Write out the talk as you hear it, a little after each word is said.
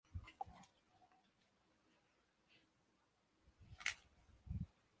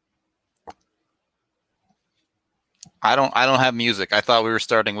I don't have music. I thought we were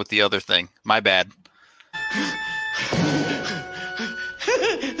starting with the other thing. My bad.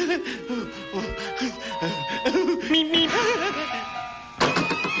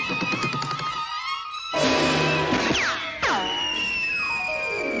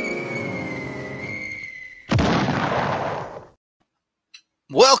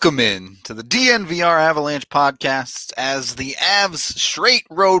 Welcome in to the DNVR Avalanche Podcast as the Avs straight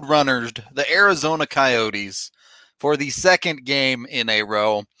road runners the Arizona Coyotes for the second game in a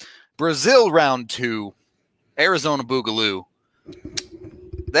row. Brazil round 2, Arizona Boogaloo.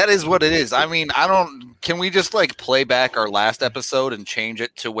 That is what it is. I mean, can we just play back our last episode and change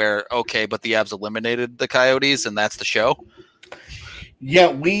it to where, okay, but the Avs eliminated the Coyotes and that's the show? Yeah,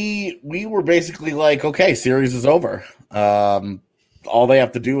 we were basically like, okay, series is over. All they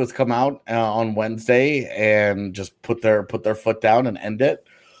have to do is come out on Wednesday and just put their foot down and end it.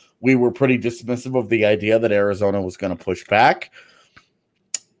 We were pretty dismissive of the idea that Arizona was going to push back.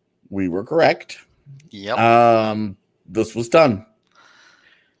 We were correct. Yep. This was done.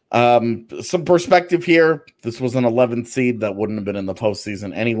 Some perspective here. This was an 11th seed that wouldn't have been in the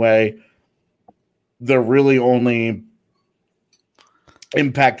postseason anyway. The really only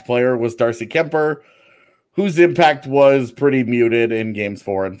impact player was Darcy Kemper, whose impact was pretty muted in games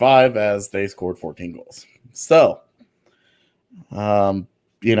 4 and 5 as they scored 14 goals. So,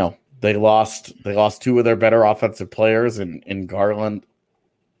 they lost 2 of their better offensive players in Garland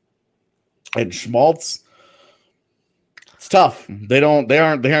and Schmaltz. It's tough. They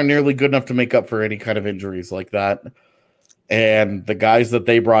aren't nearly good enough to make up for any kind of injuries like that. And the guys that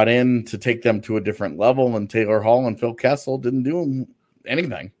they brought in to take them to a different level, and Taylor Hall and Phil Kessel, didn't do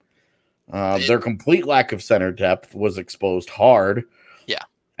anything. Their complete lack of center depth was exposed hard. Yeah.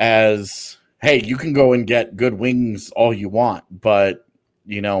 As, hey, you can go and get good wings all you want, but,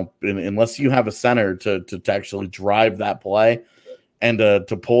 unless you have a center to actually drive that play and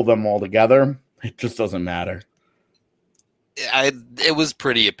to pull them all together, it just doesn't matter. It was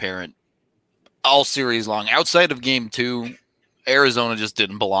pretty apparent all series long. Outside of game 2, Arizona just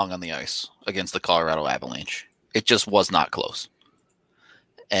didn't belong on the ice against the Colorado Avalanche. It just was not close.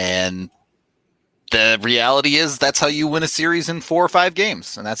 And the reality is that's how you win a series in 4 or 5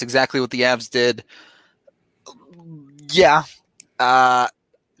 games. And that's exactly what the Avs did. Yeah.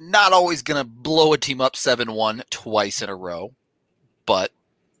 Not always going to blow a team up 7-1 twice in a row. But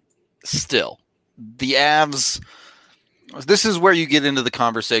still, the Avs, this is where you get into the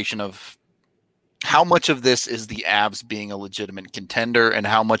conversation of how much of this is the Avs being a legitimate contender and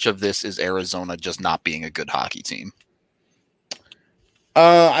how much of this is Arizona just not being a good hockey team.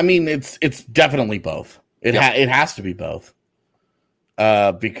 It's definitely both. It has to be both.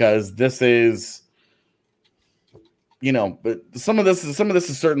 Because this is, but some of this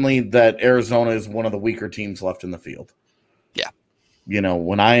is certainly that Arizona is one of the weaker teams left in the field. Yeah.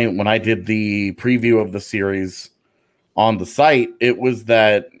 When I did the preview of the series on the site, it was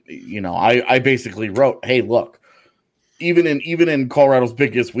that, I basically wrote, hey, look, even in Colorado's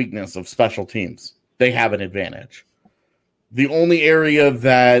biggest weakness of special teams, they have an advantage. The only area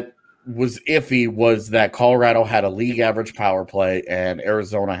that was iffy was that Colorado had a league average power play and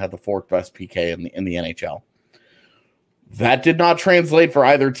Arizona had the 4th best PK in the NHL. That did not translate for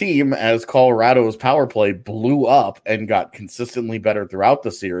either team as Colorado's power play blew up and got consistently better throughout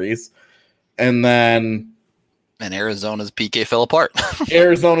the series. And Arizona's PK fell apart.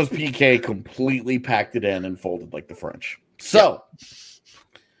 Arizona's PK completely packed it in and folded like the French. So,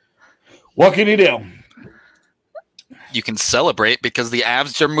 What can you do? You can celebrate because the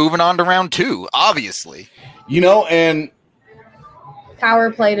Avs are moving on to round 2, obviously. And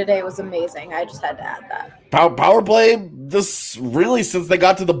power play today was amazing. I just had to add that. Power play, this really, since they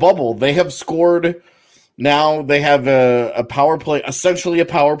got to the bubble, they have scored. Now they have a power play, essentially a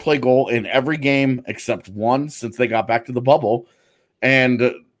power play goal in every game except one since they got back to the bubble. And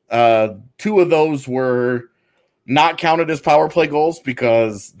 2 of those were not counted as power play goals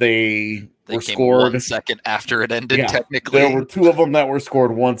because they were scored 1 second after it ended, technically. There were 2 of them that were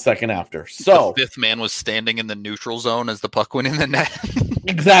scored 1 second after. So the 5th man was standing in the neutral zone as the puck went in the net.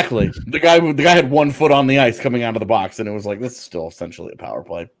 Exactly. The guy had 1 foot on the ice coming out of the box, and it was like, this is still essentially a power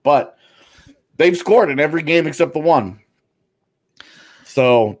play. But they've scored in every game except the one.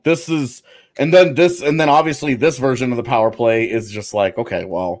 So this is, and then obviously this version of the power play is just like, okay,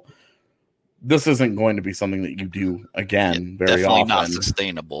 well, this isn't going to be something that you do again very definitely often. Not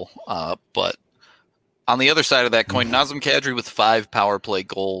sustainable. But on the other side of that coin, Nazem Kadri with 5 power play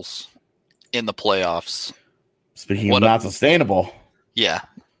goals in the playoffs. Speaking of not sustainable. Yeah,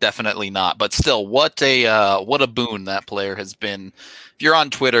 definitely not. But still, what a boon that player has been. If you're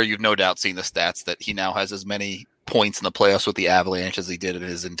on Twitter, you've no doubt seen the stats that he now has as many points in the playoffs with the Avalanche as he did in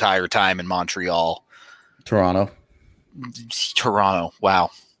his entire time in Montreal. Toronto.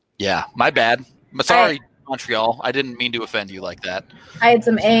 Wow. Yeah, my bad. Sorry, Montreal. I didn't mean to offend you like that. I had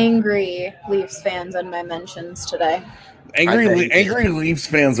some angry Leafs fans in my mentions today. Angry Leafs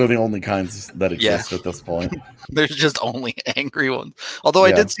fans are the only kinds that exist at this point. There's just only angry ones. Although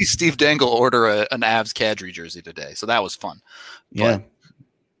I did see Steve Dangle order an Avs Kadri jersey today, so that was fun. Yeah.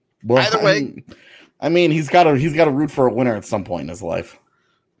 Well, either way, I mean, he's got to root for a winner at some point in his life.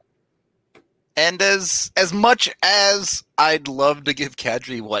 And as much as I'd love to give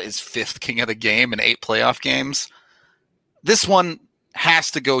Kadri his 5th king of the game in 8 playoff games, this one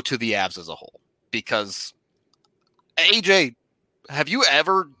has to go to the Avs as a whole. Because, AJ,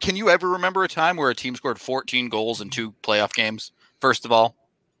 can you ever remember a time where a team scored 14 goals in 2 playoff games? First of all,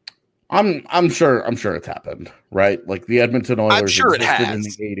 I'm sure it's happened, right? Like the Edmonton Oilers I'm sure it has in the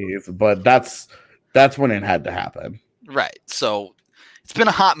 80s, but that's when it had to happen. Right. So it's been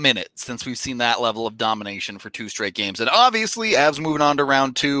a hot minute since we've seen that level of domination for 2 straight games. And obviously, Avs moving on to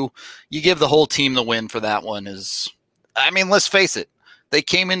round 2, you give the whole team the win for that one let's face it. They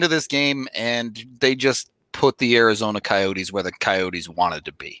came into this game and they just put the Arizona Coyotes where the Coyotes wanted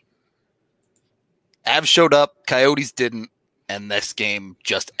to be. Avs showed up, Coyotes didn't, and this game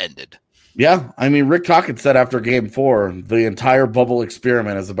just ended. Yeah, I mean, Rick Tocchet said after Game 4, the entire bubble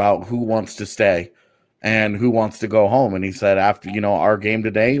experiment is about who wants to stay and who wants to go home. And he said after, our game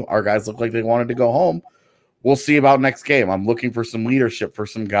today, our guys look like they wanted to go home. We'll see about next game. I'm looking for some leadership from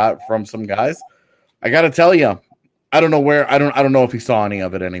some guys. I got to tell you, I don't know where. I don't know if he saw any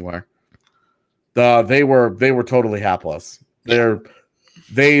of it anywhere. They were totally hapless.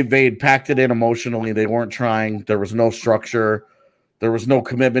 They'd packed it in emotionally. They weren't trying. There was no structure. There was no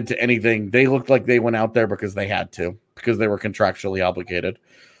commitment to anything. They looked like they went out there because they had to, because they were contractually obligated.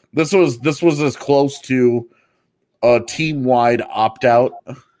 This was as close to a team-wide opt-out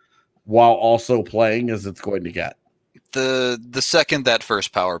while also playing as it's going to get. The second that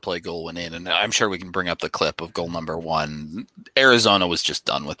first power play goal went in, and I'm sure we can bring up the clip of goal number 1, Arizona was just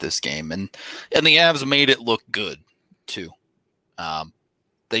done with this game, and the Avs made it look good too.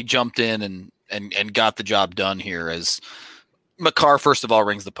 They jumped in and got the job done here as Makar first of all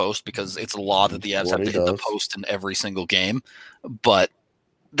rings the post, because it's a law that the Avs have to hit the post in every single game, but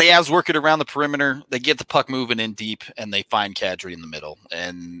the Avs work it around the perimeter. They get the puck moving in deep, and they find Kadri in the middle,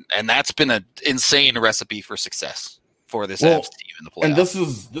 and that's been an insane recipe for success for this Avs team in the playoffs. And this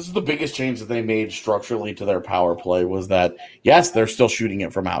is the biggest change that they made structurally to their power play, was that, yes, they're still shooting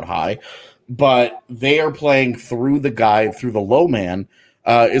it from out high, but they are playing through the low man.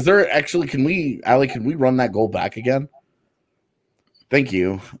 Is there actually, can we run that goal back again? Thank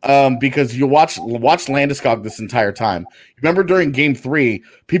you. Because you watch Landeskog this entire time. Remember during Game 3,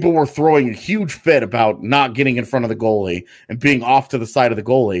 people were throwing a huge fit about not getting in front of the goalie and being off to the side of the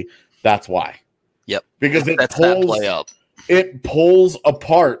goalie. That's why. Yep. Because it pulls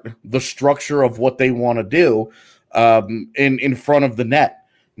apart the structure of what they want to do in front of the net.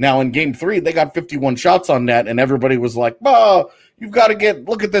 Now in Game 3, they got 51 shots on net, and everybody was like, "Oh, you've got to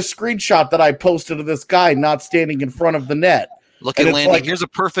look at this screenshot that I posted of this guy not standing in front of the net." Look at Landy. Here's a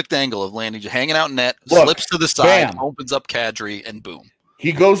perfect angle of Landy just hanging out in net, slips to the side, opens up Kadri, and boom.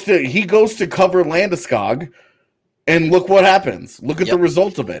 He goes to cover Landeskog, and look what happens. Look at the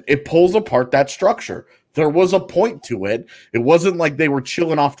result of it. It pulls apart that structure. There was a point to it. It wasn't like they were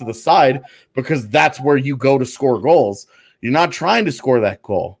chilling off to the side, because that's where you go to score goals. You're not trying to score that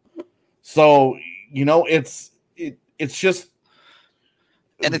goal. So, it's just.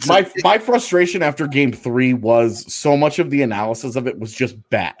 And it's my frustration after Game 3 was so much of the analysis of it was just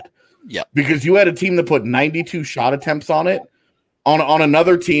bad. Yeah. Because you had a team that put 92 shot attempts on it on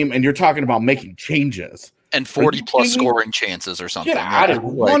another team, and you're talking about making changes. And 40 plus scoring chances or something.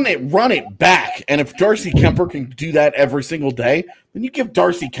 Run it back. And if Darcy Kemper can do that every single day, then you give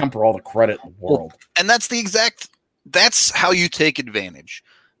Darcy Kemper all the credit in the world. And that's how you take advantage.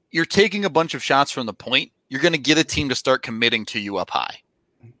 You're taking a bunch of shots from the point. You're going to get a team to start committing to you up high.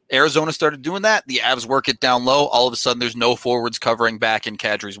 Arizona started doing that. The Avs work it down low. All of a sudden, there's no forwards covering back, and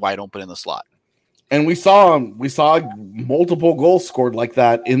Kadri's wide open in the slot. And we saw multiple goals scored like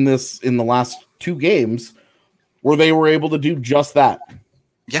that in the last 2 games, where they were able to do just that.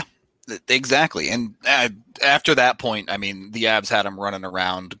 Yeah, exactly. And after that point, I mean, the Avs had him running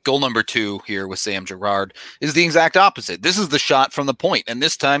around. Goal number 2 here with Sam Girard is the exact opposite. This is the shot from the point, and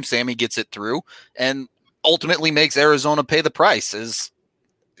this time Sammy gets it through and ultimately makes Arizona pay the price.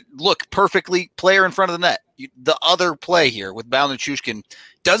 Look, perfectly player in front of the net. The other play here with Balnichushkin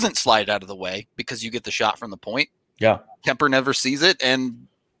doesn't slide out of the way because you get the shot from the point. Yeah. Kemper never sees it, and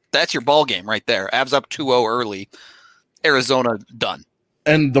That's your ball game right there. Avs up 2-0 early. Arizona done.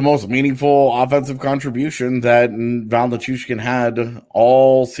 And the most meaningful offensive contribution that Val Nichushkin had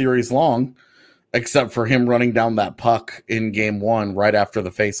all series long, except for him running down that puck in game one right after the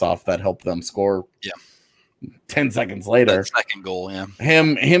faceoff that helped them score. Yeah. 10 seconds later. That second goal, yeah.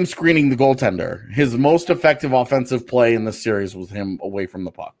 Him screening the goaltender. His most effective offensive play in this series was him away from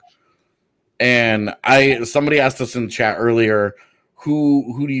the puck. And somebody asked us in the chat earlier,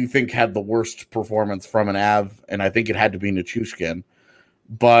 who do you think had the worst performance from an Av? And I think it had to be Nichushkin.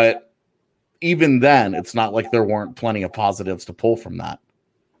 But even then, it's not like there weren't plenty of positives to pull from that.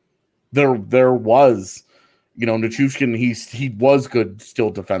 There was, Nichushkin, he was good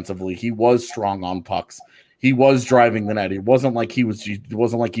still defensively. He was strong on pucks. He was driving the net. It wasn't like he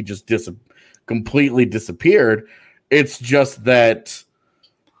just completely disappeared. It's just that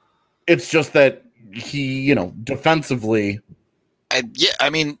he, defensively.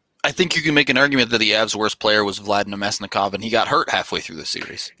 I think you can make an argument that the Avs' worst player was Vlad Nemesnikov, and he got hurt halfway through the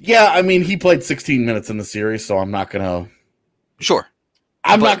series. Yeah, he played 16 minutes in the series, so I'm not gonna. Sure,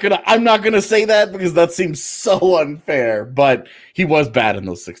 I'm not gonna say that because that seems so unfair. But he was bad in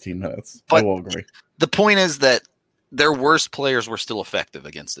those 16 minutes. I will agree. The point is that their worst players were still effective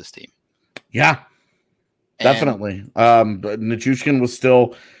against this team. Yeah, definitely. But Nichushkin was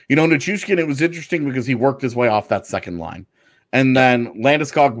still, Nichushkin. It was interesting because he worked his way off that second line. And then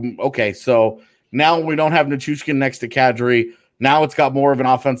Landeskog, okay, so now we don't have Nichushkin next to Kadri. Now it's got more of an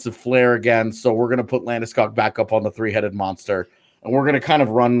offensive flair again, so we're going to put Landeskog back up on the three-headed monster. And we're going to kind of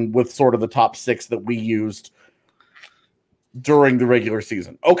run with sort of the top six that we used during the regular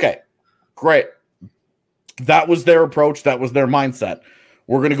season. Okay, great. That was their approach. That was their mindset.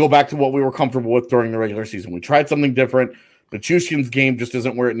 We're going to go back to what we were comfortable with during the regular season. We tried something different. Nichushkin's game just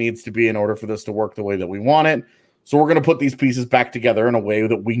isn't where it needs to be in order for this to work the way that we want it. So we're going to put these pieces back together in a way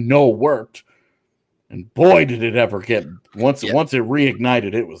that we know worked. And boy, did it ever get once it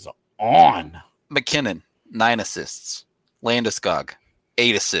reignited, it was on. MacKinnon, 9 assists. Landeskog,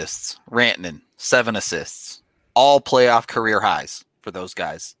 8 assists. Rantanen, 7 assists. All playoff career highs for those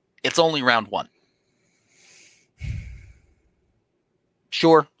guys. It's only round 1.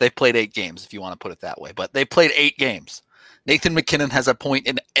 Sure, they've played 8 games, if you want to put it that way, but they played 8 games. Nathan MacKinnon has a point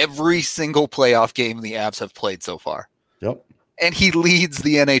in every single playoff game the Avs have played so far. Yep. And he leads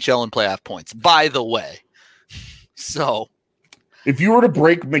the NHL in playoff points, by the way. So, if you were to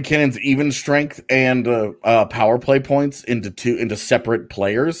break MacKinnon's even strength and power play points into separate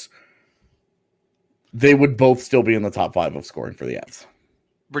players, they would both still be in the top 5 of scoring for the Avs.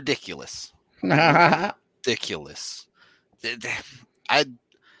 Ridiculous. Ridiculous.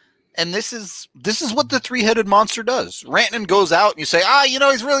 And this is what the three-headed monster does. Rantanen goes out and you say,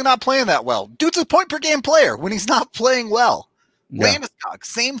 he's really not playing that well. Dude's a point-per-game player when he's not playing well. Yeah. Landeskog,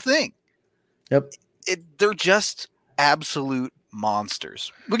 same thing. Yep. They're just absolute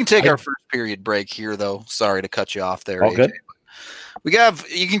monsters. We can take our first period break here, though. Sorry to cut you off there, all AJ. good.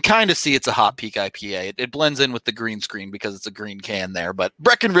 You can kind of see it's a Hot Peak IPA. It blends in with the green screen because it's a green can there. But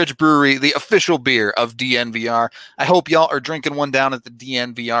Breckenridge Brewery, the official beer of DNVR. I hope y'all are drinking one down at the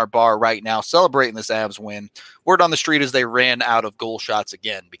DNVR bar right now, celebrating this Avs win. Word on the street is they ran out of goal shots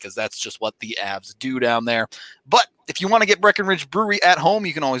again because that's just what the Avs do down there. But if you want to get Breckenridge Brewery at home,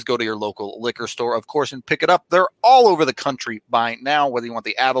 you can always go to your local liquor store, of course, and pick it up. They're all over the country by now, whether you want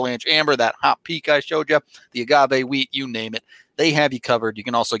the Avalanche Amber, that Hot Peak I showed you, the Agave Wheat, you name it. They have you covered. You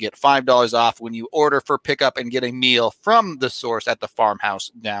can also get $5 off when you order for pickup and get a meal from the source at the farmhouse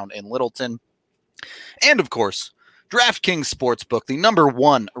down in Littleton. And, of course, DraftKings Sportsbook, the number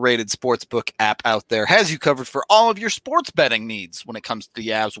 1 rated sportsbook app out there, has you covered for all of your sports betting needs when it comes to the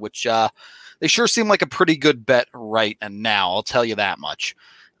Avs, which they sure seem like a pretty good bet right now. I'll tell you that much.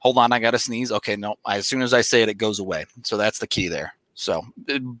 Hold on, I got to sneeze. Okay, no, as soon as I say it, it goes away. So that's the key there. So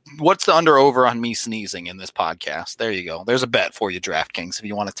what's the under-over on me sneezing in this podcast? There you go. There's a bet for you, DraftKings, if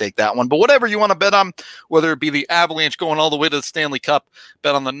you want to take that one. But whatever you want to bet on, whether it be the Avalanche going all the way to the Stanley Cup,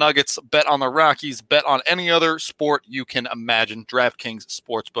 bet on the Nuggets, bet on the Rockies, bet on any other sport you can imagine, DraftKings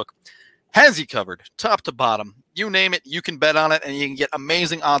Sportsbook has you covered, top to bottom. You name it, you can bet on it, and you can get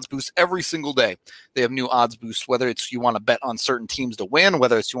amazing odds boosts every single day. They have new odds boosts, whether it's you want to bet on certain teams to win,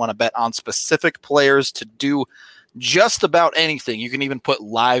 whether it's you want to bet on specific players to do just about anything. You can even put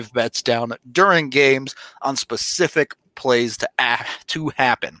live bets down during games on specific plays to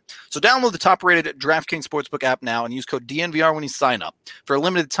happen. So download the top-rated DraftKings Sportsbook app now and use code DNVR when you sign up. For a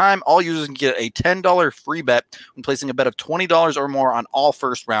limited time, all users can get a $10 free bet when placing a bet of $20 or more on all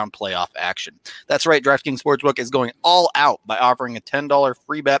first-round playoff action. That's right, DraftKings Sportsbook is going all out by offering a $10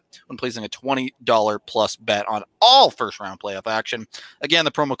 free bet when placing a $20 plus bet on all first-round playoff action. Again,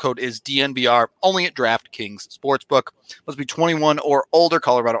 the promo code is DNVR, only at DraftKings Sportsbook. Must be 21 or older,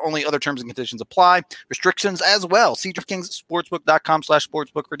 Colorado only. Other terms and conditions apply. Restrictions as well. See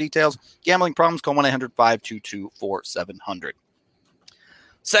DraftKingsSportsbook.com/sportsbook for details. Gambling problems, call 1-800-522-4700.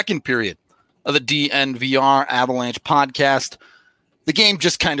 Second period of the DNVR Avalanche podcast. The game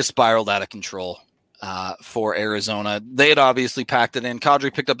just kind of spiraled out of control for Arizona. They had obviously packed it in.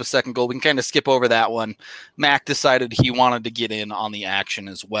 Kadri picked up a second goal. We can kind of skip over that one. Mac decided he wanted to get in on the action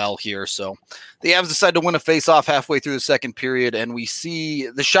as well here. So the Avs decided to win a face-off halfway through the second period, and we see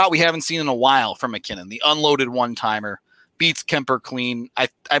the shot we haven't seen in a while from MacKinnon, the unloaded one-timer, beats Kemper clean.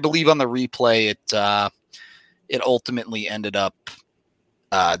 I believe on the replay it ultimately ended up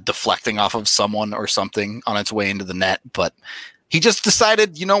deflecting off of someone or something on its way into the net, but he just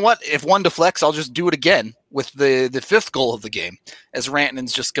decided, you know what? If one deflects, I'll just do it again with the fifth goal of the game, as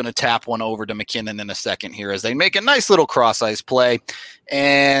Rantanen's just going to tap one over to MacKinnon in a second here as they make a nice little cross-ice play,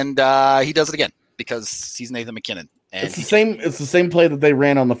 and he does it again because he's Nathan MacKinnon. And it's the same play that they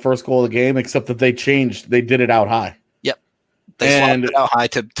ran on the first goal of the game, except that they did it out high. Yep, they swapped it out high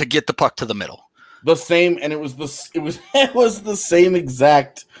to get the puck to the middle. The same, and it was the same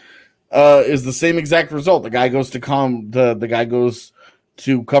exact. Is the same exact result. The guy goes to the guy goes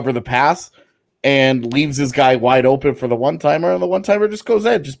to cover the pass and leaves his guy wide open for the one-timer, and the one-timer just goes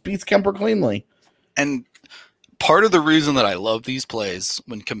in, just beats Kemper cleanly. And part of the reason that I love these plays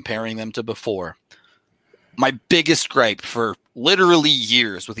when comparing them to before, my biggest gripe for literally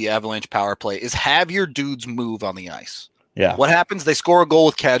years with the Avalanche power play is have your dudes move on the ice. Yeah. What happens? They score a goal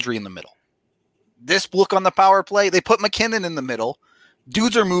with Kadri in the middle. This look on the power play, they put MacKinnon in the middle.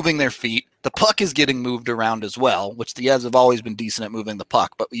 Dudes are moving their feet. The puck is getting moved around as well, which the Avs have always been decent at moving the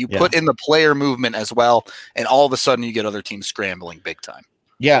puck. But you put in the player movement as well, and all of a sudden you get other teams scrambling big time.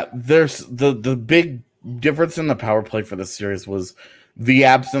 Yeah, there's the big difference in the power play for this series was the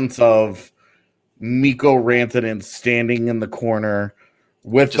absence of Mikko Rantanen standing in the corner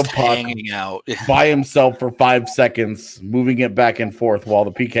with just the puck hanging out by himself for 5 seconds, moving it back and forth while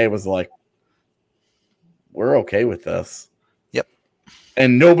the PK was like, we're okay with this.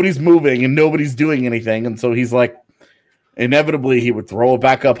 And nobody's moving and nobody's doing anything. And so he's like, inevitably he would throw it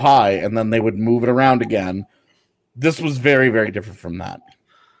back up high and then they would move it around again. This was very, very different from that.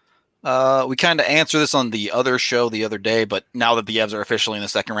 We kind of answered this on the other show the other day, but now that the Avs are officially in the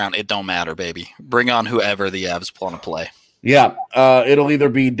second round, it don't matter, baby. Bring on whoever the Avs want to play. Yeah. It'll either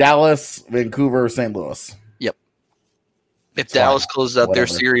be Dallas, Vancouver, or St. Louis. Yep. If it's Dallas closes out their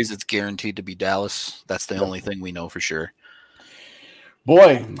series, it's guaranteed to be Dallas. That's the only thing we know for sure.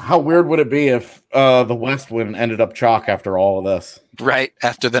 Boy, how weird would it be if the West ended up chalk after all of this? Right,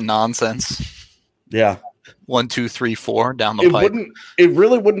 after the nonsense. Yeah. 1, 2, 3, 4 down the pipe. It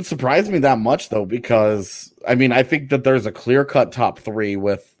really wouldn't surprise me that much, though, because, I mean, I think that there's a clear-cut top three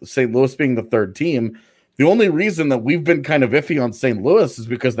with St. Louis being the third team. The only reason that we've been kind of iffy on St. Louis is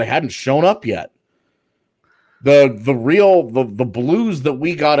because they hadn't shown up yet. The Blues that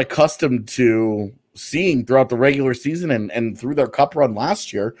we got accustomed to seeing throughout the regular season and through their cup run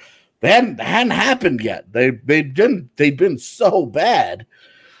last year, they hadn't happened yet. They've been so bad,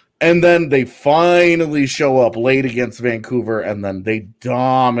 and then they finally show up late against Vancouver, and then they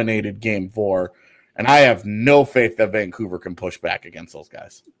dominated Game 4. And I have no faith that Vancouver can push back against those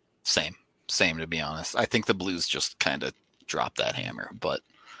guys. Same to be honest. I think the Blues just kind of dropped that hammer, but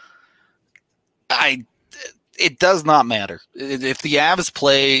it does not matter. If the Avs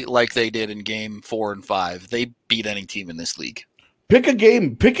play like they did in Game 4 and 5, they beat any team in this league. Pick a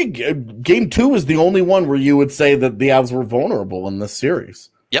game. Game 2 is the only one where you would say that the Avs were vulnerable in this series.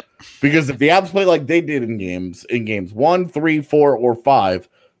 Yep. Because if the Avs play like they did in games 1, 3, 4, or 5,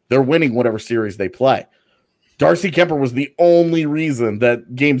 they're winning whatever series they play. Darcy Kemper was the only reason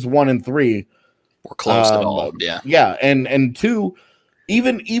that games 1 and 3 were close at all. Yeah. Yeah, and 2.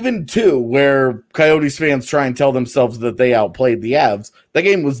 Even 2, where Coyotes fans try and tell themselves that they outplayed the Avs, that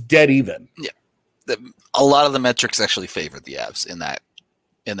game was dead even. Yeah, a lot of the metrics actually favored the Avs in that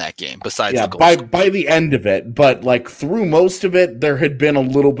game. Besides, the goals. by the end of it, but like through most of it, there had been a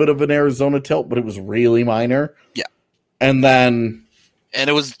little bit of an Arizona tilt, but it was really minor. Yeah, and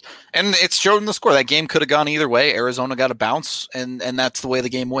it's showed in the score. That game could have gone either way. Arizona got a bounce, and that's the way the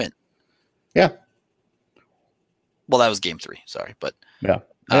game went. Yeah. Well, that was Game 3. Sorry, but. Yeah.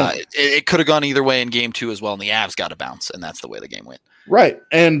 Yeah. It could have gone either way in game 2 as well, and the Avs got a bounce, and that's the way the game went. Right.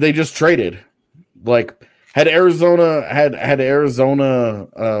 And they just traded. Like, had Arizona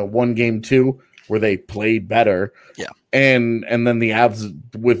won game 2 where they played better. Yeah. And then the Avs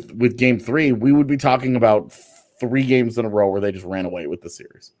with game 3, we would be talking about 3 games in a row where they just ran away with the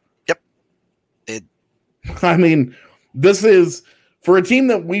series. Yep. I mean, this is for a team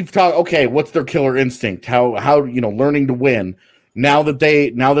that we've talked, okay, what's their killer instinct? How learning to win. Now that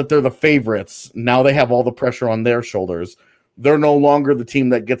they're the favorites, now they have all the pressure on their shoulders. They're no longer the team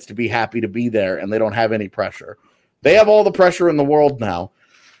that gets to be happy to be there, and they don't have any pressure. They have all the pressure in the world now.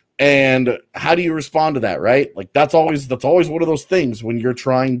 And how do you respond to that, right? Like that's always one of those things when you're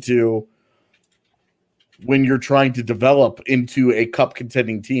trying to develop into a cup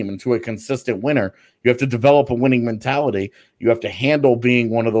contending team, into a consistent winner. You have to develop a winning mentality. You have to handle being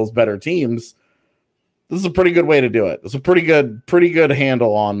one of those better teams. This is a pretty good way to do it. It's a pretty good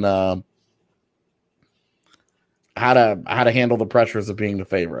handle on how to handle the pressures of being the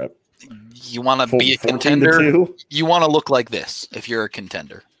favorite. You want to be a contender. You want to look like this if you're a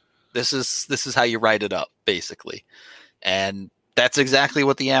contender. This is how you write it up, basically. And that's exactly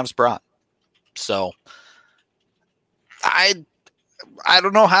what the Avs brought. So I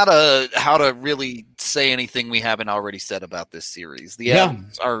don't know how to really say anything we haven't already said about this series. The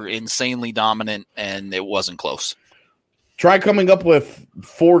Avs are insanely dominant, and it wasn't close. Try coming up with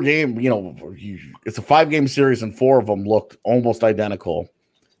 4 game. It's a 5-game series, and 4 of them looked almost identical.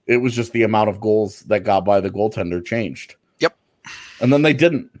 It was just the amount of goals that got by the goaltender changed. Yep, and then they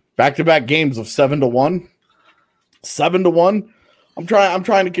didn't. Back-to-back games of 7-1. 7-1. I'm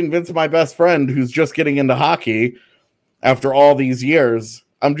trying to convince my best friend who's just getting into hockey after all these years.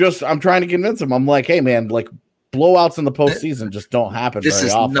 I'm trying to convince him. I'm like, hey man, like blowouts in the postseason just don't happen very often.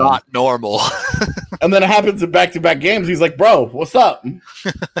 This is not normal. And then it happens in back-to-back games. He's like, bro, what's up?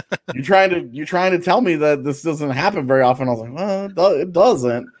 You're trying to tell me that this doesn't happen very often. I was like, well, it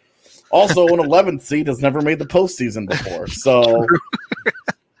doesn't. Also, an 11th seed has never made the postseason before. So,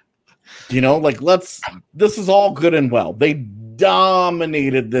 this is all good and well. They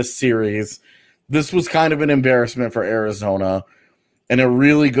dominated this series. This was kind of an embarrassment for Arizona. And it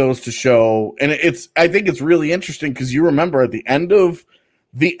really goes to show, and I think it's really interesting because you remember at the end of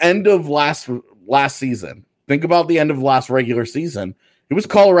last season, think about the end of last regular season, it was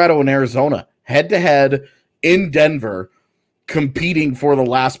Colorado and Arizona head to head in Denver competing for the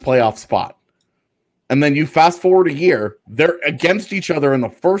last playoff spot. And then you fast forward a year, they're against each other in the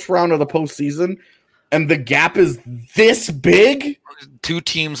first round of the postseason, and the gap is this big. 2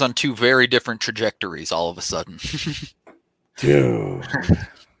 teams on 2 very different trajectories all of a sudden. Dude.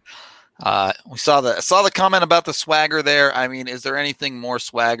 We saw the comment about the swagger there. I mean, is there anything more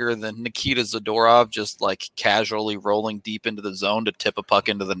swagger than Nikita Zadorov just like casually rolling deep into the zone to tip a puck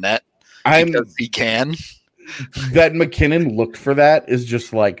into the net because he can? That MacKinnon looked for that is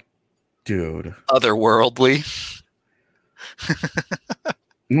just like, dude, otherworldly.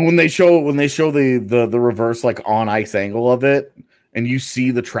 When they show the reverse like on ice angle of it, and you see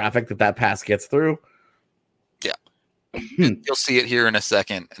the traffic that pass gets through. Yeah, you'll see it here in a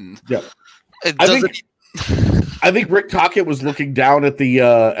second. And yeah, I think Rick Tocchet was looking down at the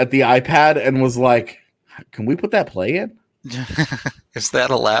iPad and was like, "Can we put that play in? Is that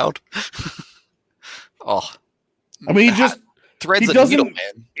allowed?" Oh, I mean, Zadorov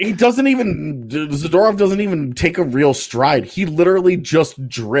doesn't even take a real stride. He literally just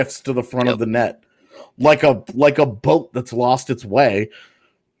drifts to the front of the net like a boat that's lost its way.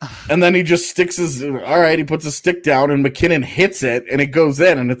 And then he just he puts his stick down and MacKinnon hits it and it goes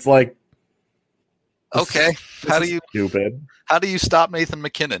in, and it's like, okay, how do you stop Nathan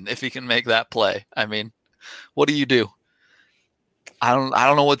MacKinnon if he can make that play? I mean, what do you do? I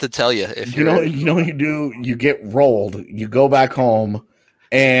don't know what to tell you. If you do, you get rolled, you go back home,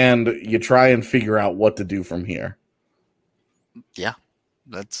 and you try and figure out what to do from here. Yeah,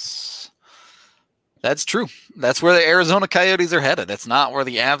 that's true. That's where the Arizona Coyotes are headed. That's not where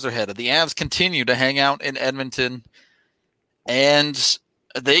the Avs are headed. The Avs continue to hang out in Edmonton, and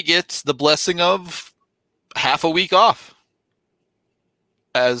they get the blessing of half a week off.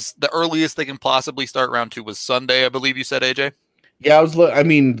 As the earliest they can possibly start round 2 was Sunday, I believe you said, AJ. Yeah,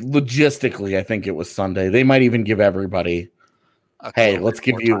 logistically, I think it was Sunday. They might even give everybody, let's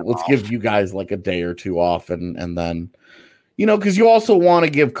give you guys like a day or 2 off, and then, because you also want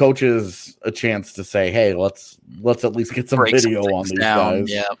to give coaches a chance to say, hey, let's at least get some video on these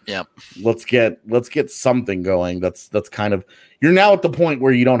guys. Yeah. Let's get something going. That's kind of, you're now at the point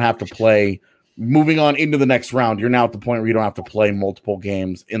where you don't have to play. Moving on into the next round, you're now at the point where you don't have to play multiple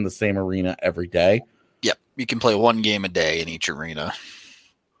games in the same arena every day. Yep, you can play 1 game a day in each arena.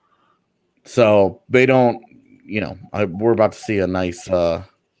 So they don't, we're about to see a nice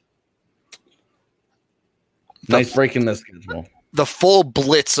break in this schedule. The full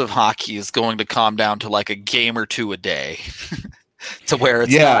blitz of hockey is going to calm down to like a game or two a day, to where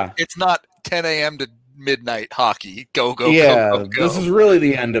it's not 10 a.m. to midnight hockey. Go. This is really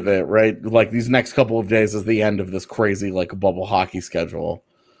the end of it, right? Like these next couple of days is the end of this crazy like bubble hockey schedule,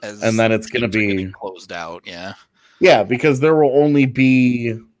 and then it's going to be closed out. Yeah, because there will only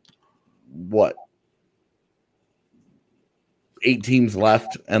be 8 teams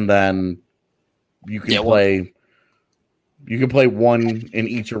left, and then you can play. You can play one in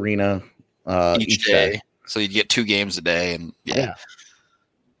each arena each day. So you get 2 games a day, and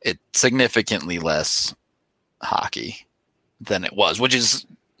it's significantly less hockey than it was, which is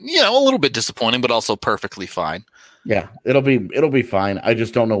a little bit disappointing, but also perfectly fine. Yeah, it'll be fine. I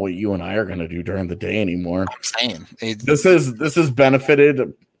just don't know what you and I are going to do during the day anymore. I'm saying this has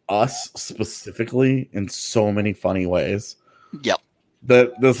benefited us specifically in so many funny ways. Yep.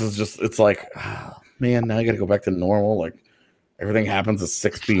 That this is just, it's like, man, now I got to go back to normal. Like everything happens at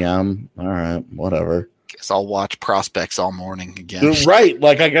 6 p.m. All right, whatever. Guess I'll watch prospects all morning again. Right.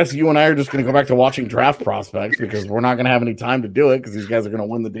 Like, I guess you and I are just going to go back to watching draft prospects because we're not going to have any time to do it because these guys are going to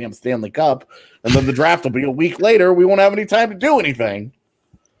win the damn Stanley Cup. And then the draft will be a week later. We won't have any time to do anything.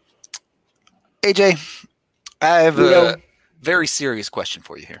 AJ, I have a very serious question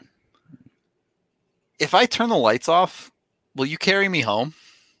for you here. If I turn the lights off, will you carry me home?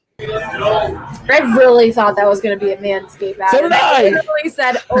 I really thought that was going to be a Manscaped ad. So did I. literally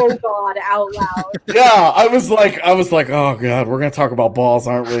said, "Oh God," out loud. Yeah, I was like, oh God, we're going to talk about balls,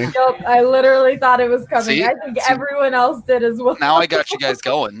 aren't we? Nope, I literally thought it was coming. See? I think everyone else did as well. Now I got you guys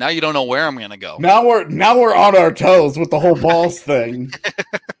going. Now you don't know where I'm going to go. Now we're on our toes with the whole balls thing.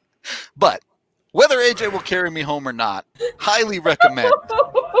 But whether AJ will carry me home or not, highly recommend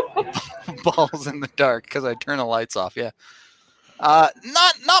balls in the dark because I turn the lights off. Yeah.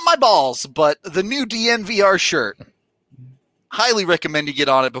 Not my balls, but the new DNVR shirt. Highly recommend you get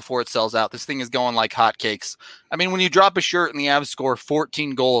on it before it sells out. This thing is going like hotcakes. I mean, when you drop a shirt and the Avs score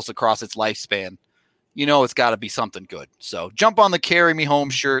 14 goals across its lifespan, it's got to be something good. So jump on the Carry Me Home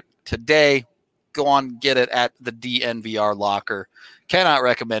shirt today. Go on, get it at the DNVR locker. Cannot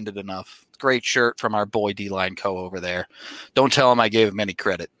recommend it enough. Great shirt from our boy D-Line Co over there. Don't tell him I gave him any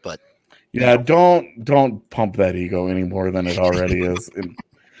credit, but yeah, don't pump that ego any more than it already is. And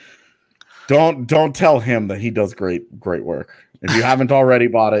don't tell him that he does great work. If you haven't already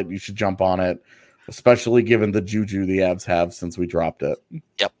bought it, you should jump on it, especially given the juju the Avs have since we dropped it.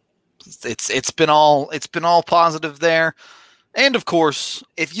 Yep. It's been all positive there. And of course,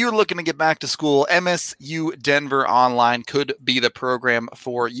 if you're looking to get back to school, MSU Denver Online could be the program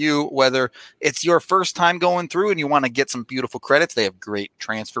for you. Whether it's your first time going through and you want to get some beautiful credits, they have great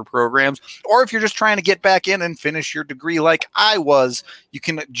transfer programs. Or if you're just trying to get back in and finish your degree like I was, you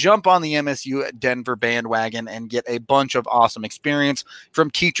can jump on the MSU Denver bandwagon and get a bunch of awesome experience from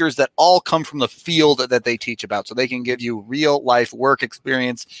teachers that all come from the field that they teach about. So they can give you real life work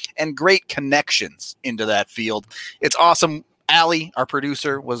experience and great connections into that field. It's awesome. Allie, our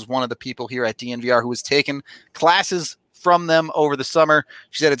producer, was one of the people here at DNVR who was taking classes from them over the summer.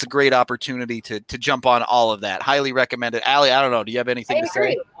 She said it's a great opportunity to jump on all of that. Highly recommend it. Allie, I don't know. Do you have anything to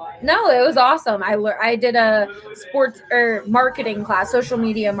say? No, it was awesome. I did a sports or marketing class, social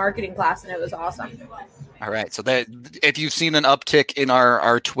media marketing class, and it was awesome. All right. So that if you've seen an uptick in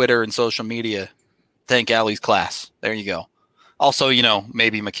our Twitter and social media, thank Allie's class. There you go. Also,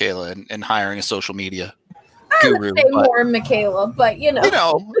 maybe Michaela and hiring a social media guru, say more Michaela, but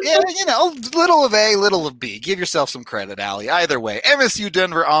little of A, little of B. Give yourself some credit, Allie. Either way, MSU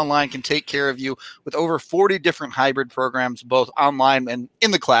Denver Online can take care of you with over 40 different hybrid programs, both online and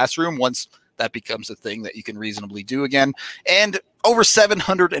in the classroom, once that becomes a thing that you can reasonably do again, and over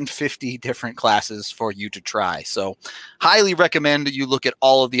 750 different classes for you to try. So highly recommend you look at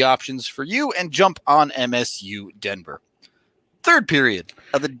all of the options for you and jump on MSU Denver. Third period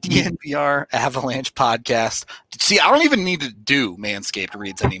of the DNVR Avalanche podcast. See, I don't even need to do Manscaped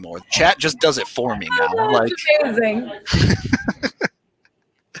reads anymore. The chat just does it for me now. Like, amazing.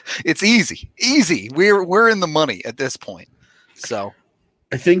 It's easy. We're in the money at this point. So,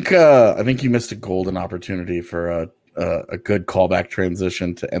 I think you missed a golden opportunity for a good callback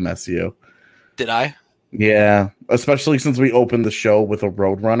transition to MSU. Did I? Yeah, especially since we opened the show with a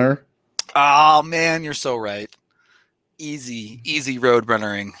Roadrunner. Oh man, you're so right. Easy road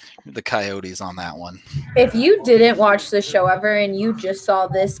runnering the Coyotes on that one. If you didn't watch the show ever and you just saw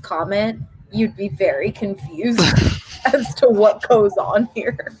this comment, you'd be very confused as to what goes on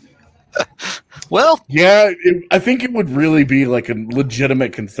here. Well, yeah, I think it would really be like a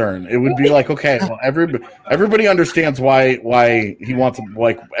legitimate concern. It would be like, okay, well, everybody understands why he wants to,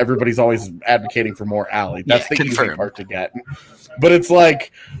 like, everybody's always advocating for more alley. That's the easy part to get. But it's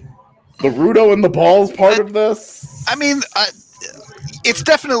like the Rudo and the balls part of this. I mean, it's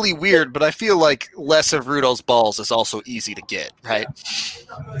definitely weird, but I feel like less of Rudo's balls is also easy to get, right?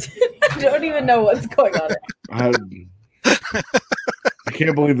 I don't even know what's going on. I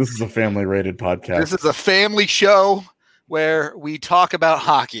can't believe this is a family-rated podcast. This is a family show where we talk about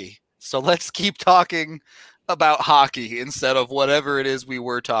hockey. So let's keep talking about hockey instead of whatever it is we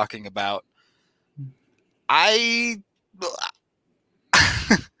were talking about. I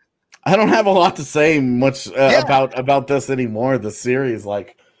don't have a lot to say much about this anymore. The series,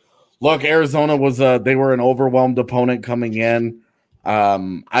 like, look, Arizona was they were an overwhelmed opponent coming in.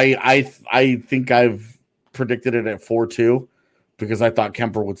 I think I've predicted it at 4-2 because I thought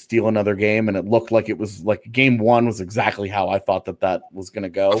Kemper would steal another game, and it looked like it was like game one was exactly how I thought that was going to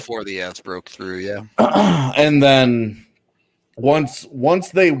go before the Avs broke through. Yeah, and then once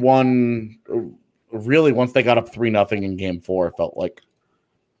they won, really once they got up 3-0 in game four, it felt like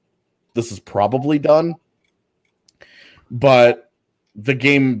this is probably done. But the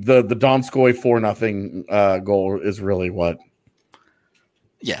game, the Donskoy 4-0 goal is really what.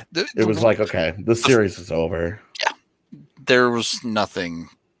 Yeah, it was like, okay, the series is over. Yeah, there was nothing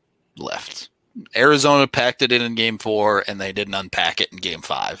left. Arizona packed it in game four, and they didn't unpack it in game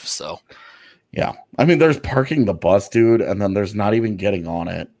five. So, yeah, I mean, there's parking the bus, dude, and then there's not even getting on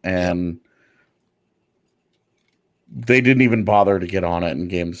it, and they didn't even bother to get on it in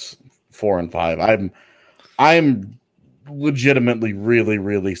games 4 and 5. I'm legitimately really,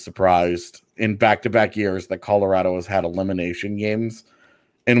 really surprised in back-to-back years that Colorado has had elimination games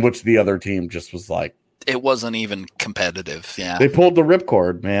in which the other team just was like, it wasn't even competitive. Yeah, they pulled the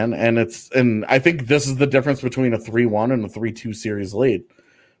ripcord, man, and I think this is the difference between a 3-1 and a 3-2 series lead,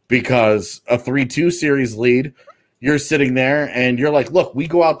 because a 3-2 series lead, you're sitting there and you're like, look, we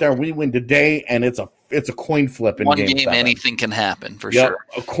go out there and we win today, and it's a coin flip in one game 7. Anything can happen for sure.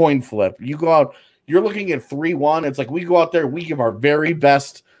 A coin flip. You go out, you're looking at 3-1. It's like we go out there, we give our very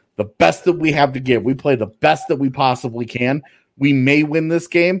best, the best that we have to give. We play the best that we possibly can. We may win this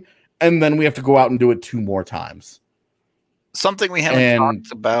game, and then we have to go out and do it 2 more times. Something we haven't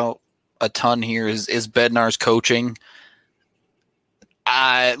talked about a ton here is Bednar's coaching.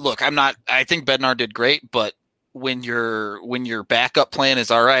 I think Bednar did great, but when your backup plan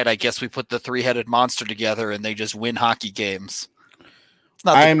is all right, I guess we put the 3-headed monster together and they just win hockey games. It's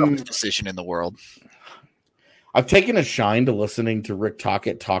not the toughest decision in the world. I've taken a shine to listening to Rick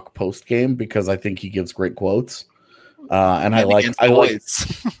Tocchet talk post game because I think he gives great quotes, and I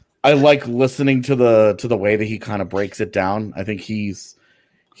like listening to the way that he kind of breaks it down. I think it's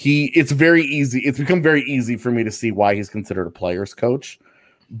very easy. It's become very easy for me to see why he's considered a player's coach,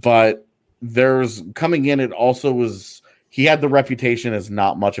 but there's coming in. It also was, he had the reputation as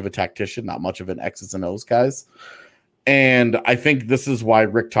not much of a tactician, not much of an X's and O's guys. And I think this is why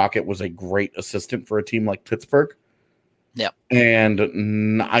Rick Tocchet was a great assistant for a team like Pittsburgh. Yeah.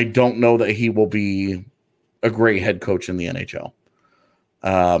 And I don't know that he will be a great head coach in the NHL.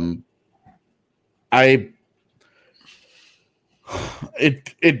 I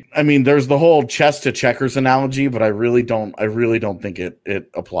mean, there's the whole chess to checkers analogy, but I really don't think it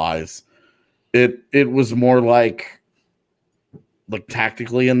applies. It was more like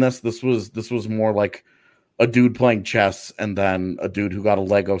tactically in this was more like a dude playing chess and then a dude who got a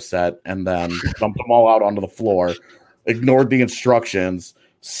Lego set and then dumped them all out onto the floor, ignored the instructions,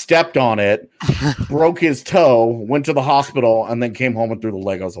 stepped on it, broke his toe, went to the hospital, and then came home and threw the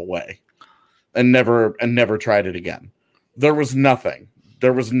Legos away and never tried it again. There was nothing.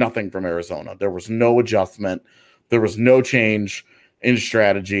 There was nothing from Arizona. There was no adjustment. There was no change in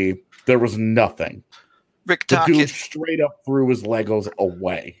strategy. There was nothing. Rick Tocchet, the dude straight up threw his Legos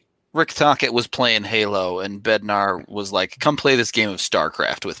away. Rick Tocchet was playing Halo, and Bednar was like, come play this game of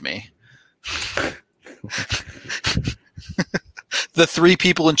StarCraft with me. The 3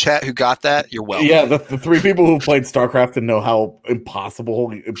 people in chat who got that, you're welcome. Yeah, the 3 people who played StarCraft and know how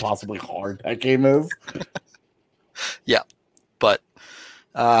impossibly hard that game is. Yeah, but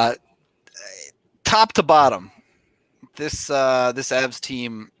top to bottom, this Avs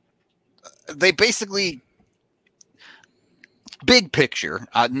team, they basically, big picture,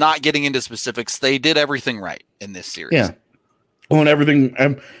 not getting into specifics, they did everything right in this series. Yeah, well, and everything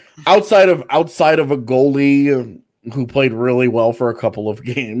outside of a goalie who played really well for a couple of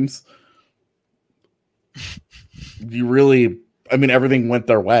games, everything went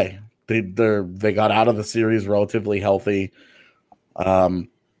their way. They got out of the series relatively healthy.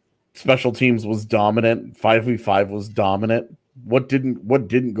 Special teams was dominant. 5v5 was dominant. What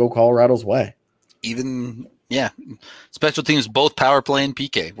didn't go Colorado's way? Special teams, both power play and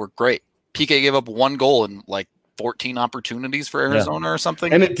PK were great. PK gave up 1 goal and like 14 opportunities for Arizona or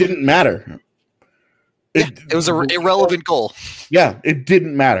something. And it didn't matter. It was an irrelevant goal. Yeah, it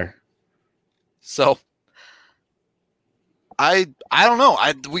didn't matter. So I don't know.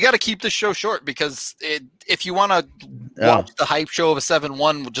 We got to keep this show short because if you want to watch the hype show of a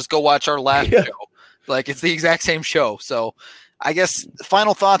 7-1, just go watch our last show. Like, it's the exact same show. So I guess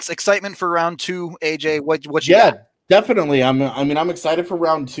final thoughts, excitement for round 2, AJ. What you got? Definitely. I'm excited for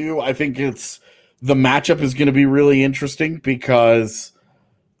round 2. I think the matchup is going to be really interesting because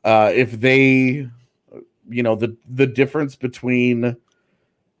if they, the difference between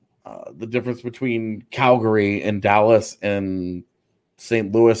Calgary and Dallas and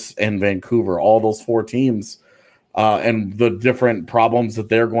St. Louis and Vancouver, all those 4 teams, and the different problems that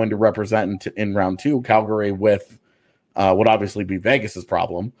they're going to represent in round 2, Calgary with would obviously be Vegas's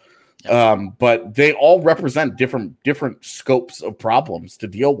problem. But they all represent different scopes of problems to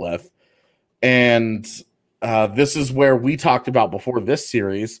deal with. And this is where we talked about before this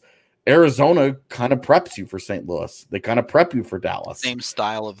series. Arizona kind of preps you for St. Louis. They kind of prep you for Dallas. Same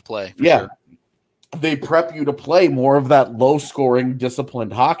style of play. Sure. They prep you to play more of that low-scoring,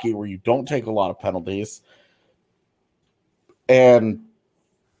 disciplined hockey where you don't take a lot of penalties and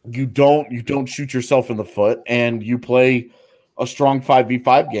you don't shoot yourself in the foot, and you play a strong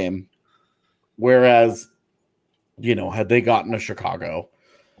 5v5 game. Whereas, had they gotten to Chicago,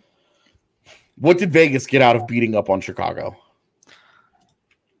 what did Vegas get out of beating up on Chicago?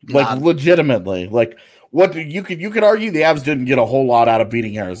 Legitimately, you could argue the Avs didn't get a whole lot out of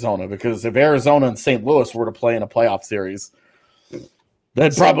beating Arizona, because if Arizona and St. Louis were to play in a playoff series,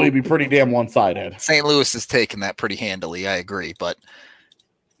 that'd probably be pretty damn one-sided. St. Louis has taken that pretty handily, I agree, but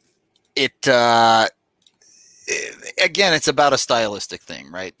again, it's about a stylistic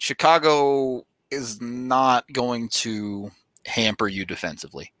thing, right? Chicago is not going to hamper you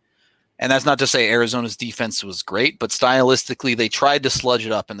defensively. And that's not to say Arizona's defense was great, but stylistically, they tried to sludge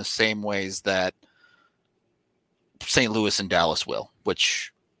it up in the same ways that St. Louis and Dallas will,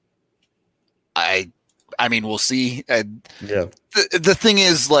 which I mean, we'll see. The thing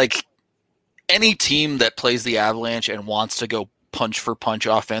is, like, any team that plays the Avalanche and wants to go punch for punch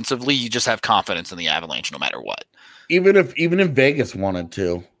offensively, you just have confidence in the Avalanche no matter what. Even if Vegas wanted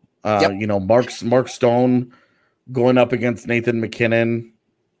to, Mark Stone going up against Nathan MacKinnon.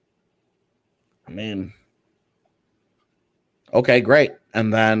 I mean, okay, great.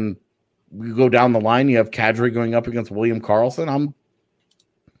 And then we go down the line. You have Kadri going up against William Karlsson. I'm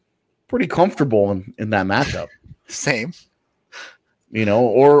pretty comfortable in that matchup. Same.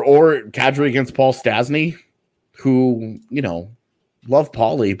 Or Kadri against Paul Stastny, who, love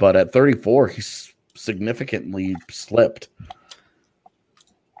Paulie, but at 34, he's significantly slipped.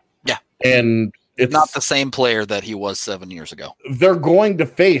 Yeah. And it's not the same player that he was 7 years ago. They're going to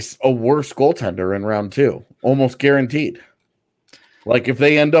face a worse goaltender in round 2, almost guaranteed. Like, if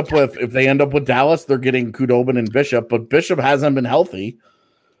they end up with Dallas, they're getting Khudobin and Bishop, but Bishop hasn't been healthy.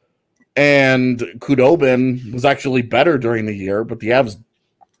 And Khudobin was actually better during the year, but the Avs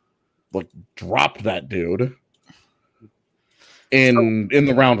dropped that dude in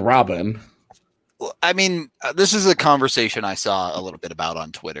the round robin. I mean, this is a conversation I saw a little bit about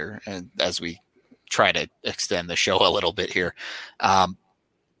on Twitter, and as we try to extend the show a little bit here,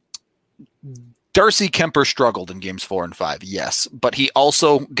 Darcy Kemper struggled in games 4 and 5, yes, but he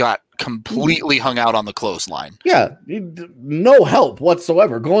also got completely hung out on the clothesline. Yeah, no help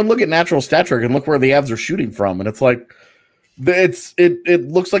whatsoever. Go and look at natural stat trick and look where the Avs are shooting from, and it's like it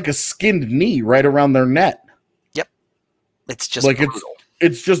looks like a skinned knee right around their net. Yep, it's just like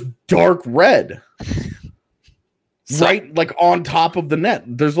it's just dark red, right, like on top of the net.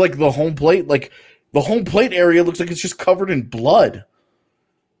 There's like the home plate, the home plate area looks like it's just covered in blood.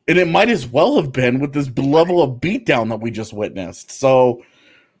 And it might as well have been with this level of beatdown that we just witnessed. So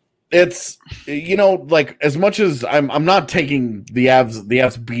it's, as much as I'm not taking the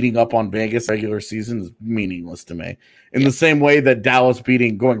Avs beating up on Vegas regular season is meaningless to me. In the same way that Dallas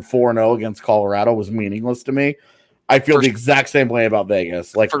going 4-0 against Colorado was meaningless to me. I feel the exact same way about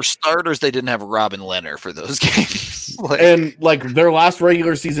Vegas. Like, for starters, they didn't have Robin Lehner for those games. And their last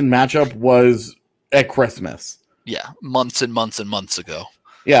regular season matchup was at Christmas. Yeah, months and months and months ago.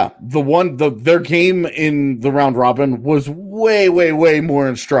 Yeah, their game in the round robin was way, way, way more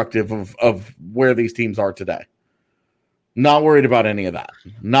instructive of where these teams are today. Not worried about any of that.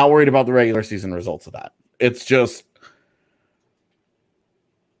 Not worried about the regular season results of that. It's just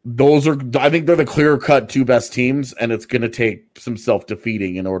I think they're the clear-cut two best teams, and it's going to take some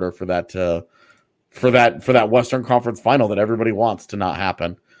self-defeating in order for that Western Conference final that everybody wants to not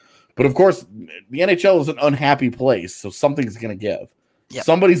happen. But of course, the NHL is an unhappy place, so something's going to give. Yep.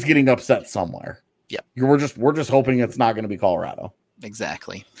 Somebody's getting upset somewhere. Yep. We're just hoping it's not going to be Colorado.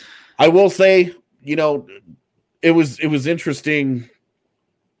 Exactly. I will say, it was interesting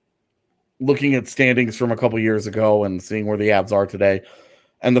looking at standings from a couple years ago and seeing where the Avs are today,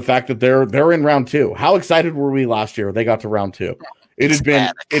 and the fact that they're in round 2. How excited were we last year? They got to round 2. It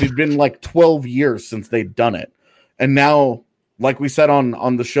had been like 12 years since they'd done it, and now, like we said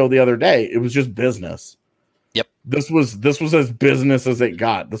on the show the other day, it was just business. Yep. This was as business as it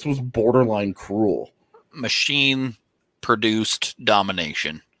got. This was borderline cruel. Machine produced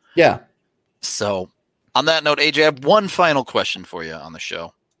domination. Yeah. So, on that note, AJ, I have one final question for you on the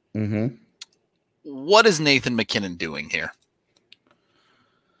show. Mm-hmm. What is Nathan MacKinnon doing here?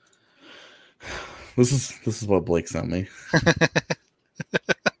 This is what Blake sent me.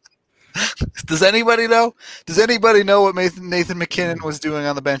 Does anybody know? Does anybody know what Nathan MacKinnon was doing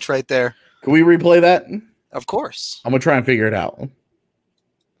on the bench right there? Can we replay that? Of course. I'm gonna try and figure it out.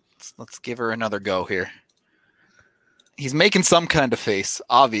 Let's give her another go here. He's making some kind of face,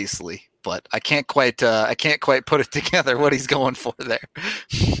 obviously, but I can't quite put it together what he's going for there.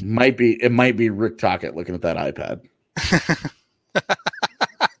 It might be Rick Tocchet looking at that iPad.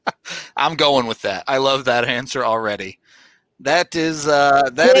 I'm going with that. I love that answer already. That is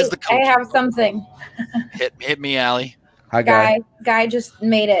the coach. I have something. Hit me, Allie. Hi, Guy. Guy just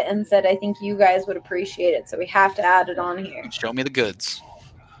made it and said, I think you guys would appreciate it, so we have to add it on here. Show me the goods.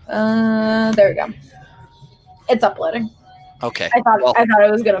 There we go. It's uploading. Okay. I thought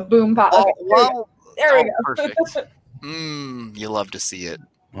it was gonna boom pop. Okay, there we go. Perfect. You love to see it.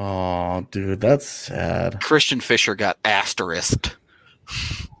 Oh, dude, that's sad. Christian Fischer got asterisked.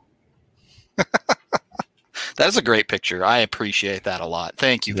 That is a great picture. I appreciate that a lot.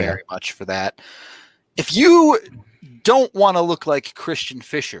 Thank you very much for that. If you don't want to look like Christian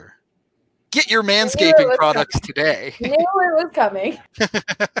Fischer, get your manscaping products today. Knew it was coming.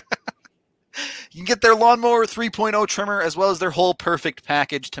 You can get their Lawnmower 3.0 trimmer as well as their whole perfect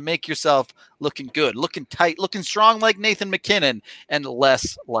package to make yourself looking good, looking tight, looking strong like Nathan MacKinnon, and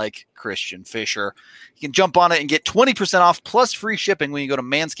less like Christian Fischer. You can jump on it and get 20% off plus free shipping when you go to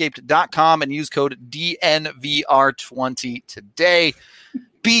manscaped.com and use code DNVR20 today.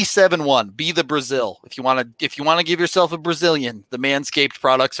 B71, be the Brazil. If you want to give yourself a Brazilian, the Manscaped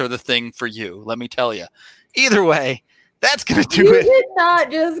products are the thing for you. Let me tell you. Either way, that's going to do it. You did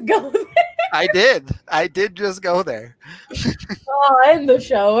not just go there. I did just go there. Oh, end the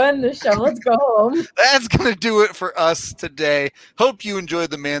show. Let's go home. That's going to do it for us today. Hope you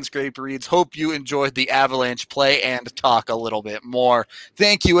enjoyed the Manscaped reads. Hope you enjoyed the Avalanche play and talk a little bit more.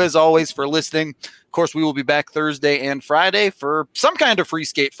 Thank you, as always, for listening. Of course, we will be back Thursday and Friday for some kind of Free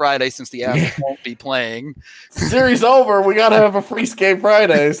Skate Friday since the Avs won't be playing. Series over. We got to have a Free Skate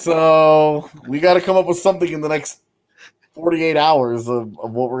Friday, so we got to come up with something in the next 48 hours of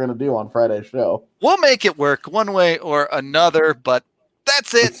what we're going to do on Friday's show. We'll make it work one way or another, but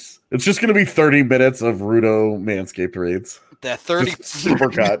that's it. It's just going to be 30 minutes of Rudo Manscaped reads. That 30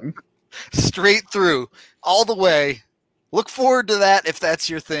 supercut. Straight through, all the way. Look forward to that if that's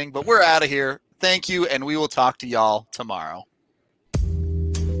your thing, but we're out of here. Thank you, and we will talk to y'all tomorrow.